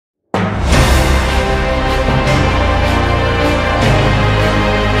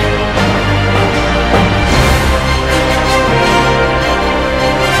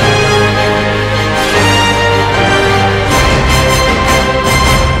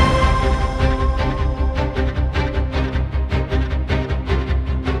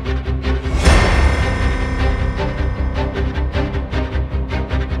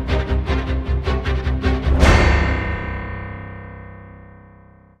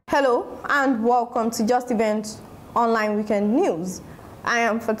Hello and welcome to Justeventonline Weekend News. I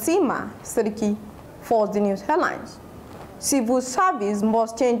am Fatima Siddiqui for the news headlines. Civil service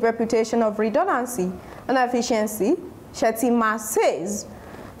must change reputation of redundancy and efficiency. Shettima says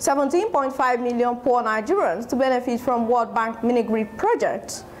 17.5 million poor Nigerians to benefit from World Bank mini-grid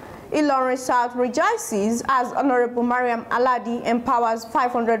project. Ilorin South rejoices as Honorable Maryam Aladi empowers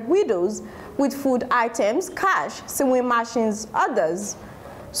 500 widows with food items, cash, sewing machines, others.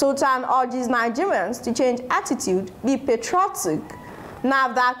 Sultan urges Nigerians to change attitude, be patriotic.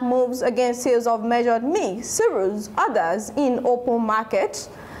 NAFDAC moves against sales of measured meat, cereals, others in open market.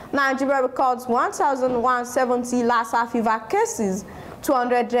 Nigeria records 1,170 Lassa fever cases,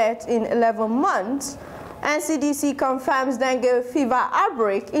 200 deaths in 11 months. NCDC confirms dengue fever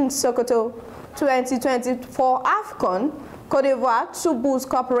outbreak in Sokoto 2024 AFCON. Côte d'Ivoire to boost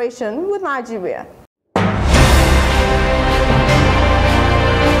cooperation with Nigeria.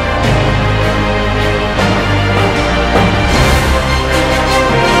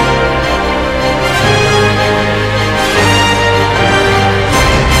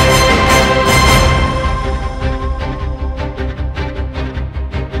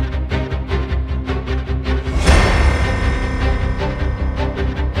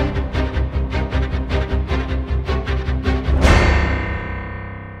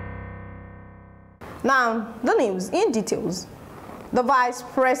 Now, the news in details. The Vice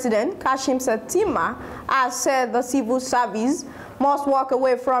President, Shettima, has said the civil service must walk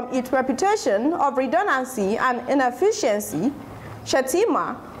away from its reputation of redundancy and inefficiency.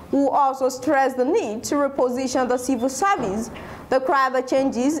 Shettima, who also stressed the need to reposition the civil service, decried the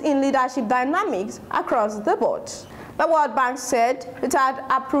changes in leadership dynamics across the board. The World Bank said it had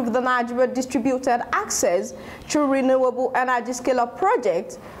approved the Nigeria Distributed Access to Renewable Energy Scale-Up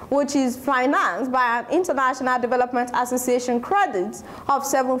project, which is financed by an International Development Association credit of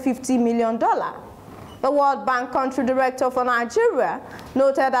 $750 million. The World Bank Country Director for Nigeria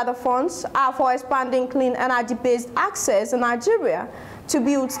noted that the funds are for expanding clean energy-based access in Nigeria to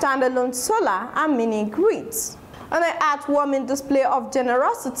build standalone solar and mini-grids. On an heartwarming display of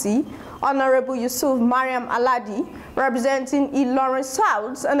generosity, Honorable Maryam Aladi, representing Ilorin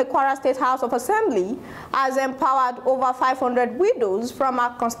South and the Kwara State House of Assembly, has empowered over 500 widows from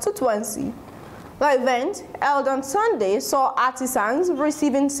our constituency. The event, held on Sunday, saw artisans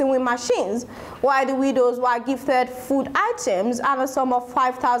receiving sewing machines, while the widows were gifted food items and a sum of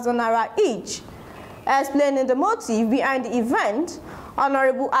 5,000 naira each. Explaining the motive behind the event,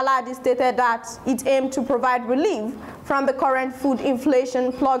 Honorable Aladi stated that it aimed to provide relief from the current food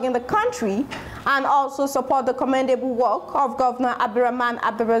inflation plaguing the country and also support the commendable work of Governor Abdurrahman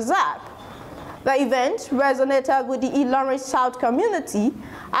Abdulrazak. The event resonated with the Ilorin South community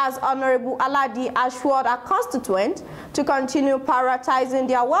as Honorable Aladi assured our constituents to continue prioritizing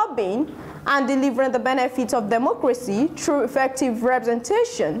their well-being and delivering the benefits of democracy through effective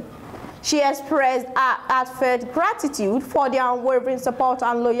representation. She expressed her heartfelt gratitude for their unwavering support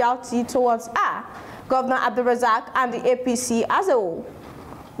and loyalty towards her, Governor Abdulrazak, and the APC as a whole.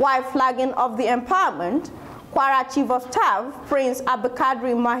 While flagging of the empowerment, Kwara Chief of Staff Prince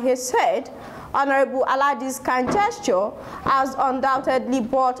Abdulkadir Mahe said, Honorable Aladi's kind gesture has undoubtedly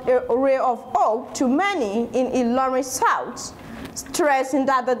brought a ray of hope to many in Ilorin South, stressing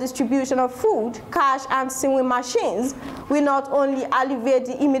that the distribution of food, cash, and sewing machines will not only alleviate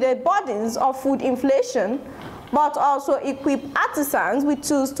the immediate burdens of food inflation, but also equip artisans with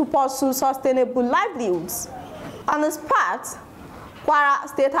tools to pursue sustainable livelihoods. On his part, Kwara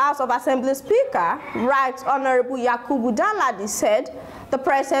State House of Assembly Speaker, Right Honorable Yakubu Danladi, said the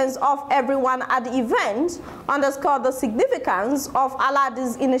presence of everyone at the event underscored the significance of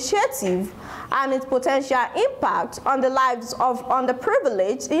Aladi's initiative and its potential impact on the lives of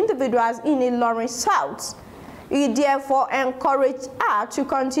underprivileged individuals in Ilorin South. He therefore encouraged her to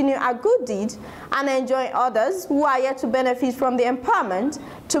continue her good deed and enjoin others who are yet to benefit from the empowerment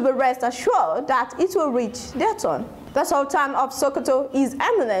to be rest assured that it will reach their turn. The Sultan of Sokoto, His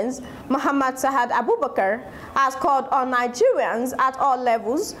Eminence Muhammad Sahad Abubakar, has called on Nigerians at all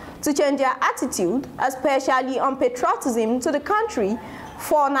levels to change their attitude, especially on patriotism to the country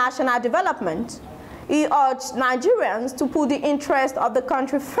for national development. He urged Nigerians to put the interest of the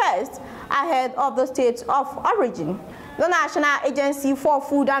country first ahead of the state of origin. The National Agency for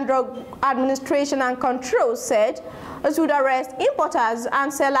Food and Drug Administration and Control said it would arrest importers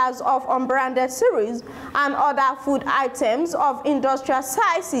and sellers of unbranded cereals and other food items of industrial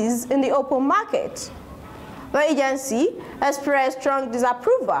sizes in the open market. The agency expressed strong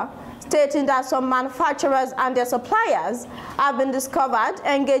disapproval stating that some manufacturers and their suppliers have been discovered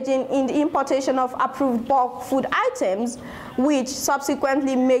engaging in the importation of approved bulk food items, which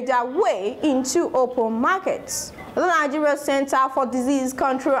subsequently make their way into open markets. The Nigeria Center for Disease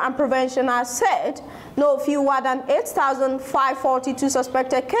Control and Prevention has said no fewer than 8,542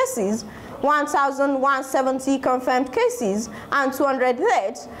 suspected cases, 1,170 confirmed cases, and 200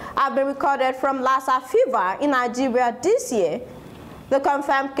 deaths have been recorded from Lassa fever in Nigeria this year. The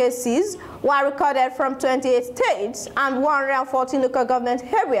confirmed cases were recorded from 28 states and 114 local government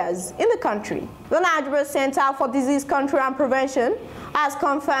areas in the country. The Nigeria Center for Disease Control and Prevention has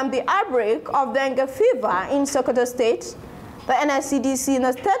confirmed the outbreak of dengue fever in Sokoto State. The NCDC, in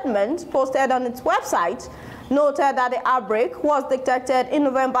a statement posted on its website, noted that the outbreak was detected in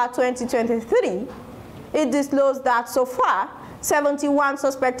November 2023. It disclosed that so far, 71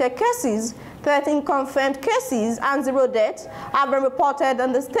 suspected cases, 13 confirmed cases, and 0 deaths have been reported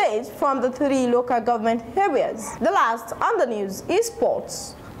in the state from the 3 local government areas. The last on the news is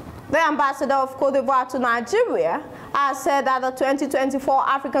sports. The ambassador of Côte d'Ivoire to Nigeria has said that the 2024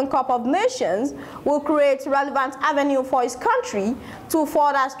 African Cup of Nations will create relevant avenue for his country to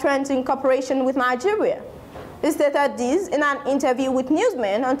further strengthen cooperation with Nigeria. He stated this in an interview with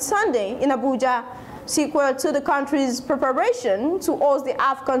newsmen on Sunday in Abuja, sequel to the country's preparation to host the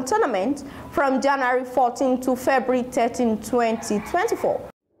AFCON tournament from January 14 to February 13, 2024.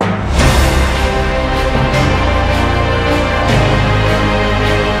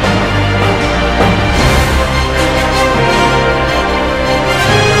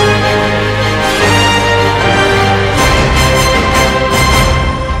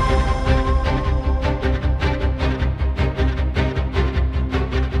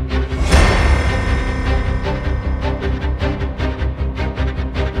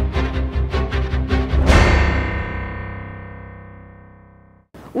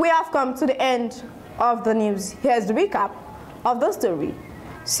 We have come to the end of the news. Here's the recap of the story.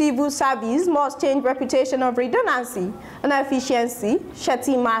 Civil service must change reputation of redundancy and efficiency,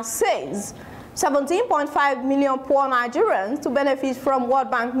 Shettima says. 17.5 million poor Nigerians to benefit from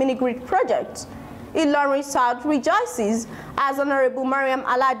World Bank mini-grid project. Ilorin South rejoices as Honorable Maryam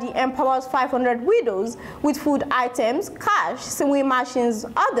Aladi empowers 500 widows with food items, cash, sewing machines,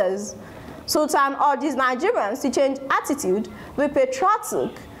 others. Sultan urges Nigerians to change attitude with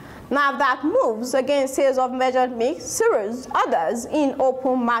patriotic. NAFDAC moves against sales of measured mix, cereals, others in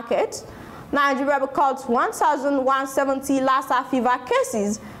open market. Nigeria records 1,170 Lassa fever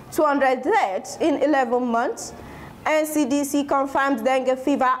cases, 200 deaths in 11 months. NCDC confirms dengue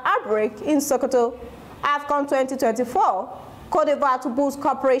fever outbreak in Sokoto. AFCON 2024, Côte d'Ivoire to boost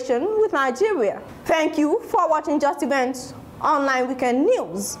cooperation with Nigeria. Thank you for watching Justeventonline Weekend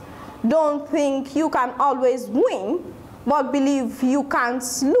News. Don't think you can always win, but believe you can't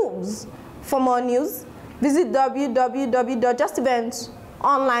lose. For more news, visit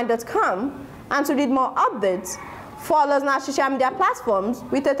www.justeventonline.com and to read more updates, follow us on our social media platforms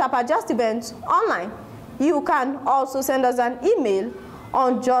with the tap at Justeventonline. You can also send us an email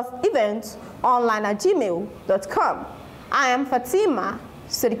on justeventonline@gmail.com. I am Fatima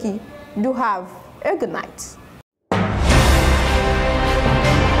Siriki. Do have a good night.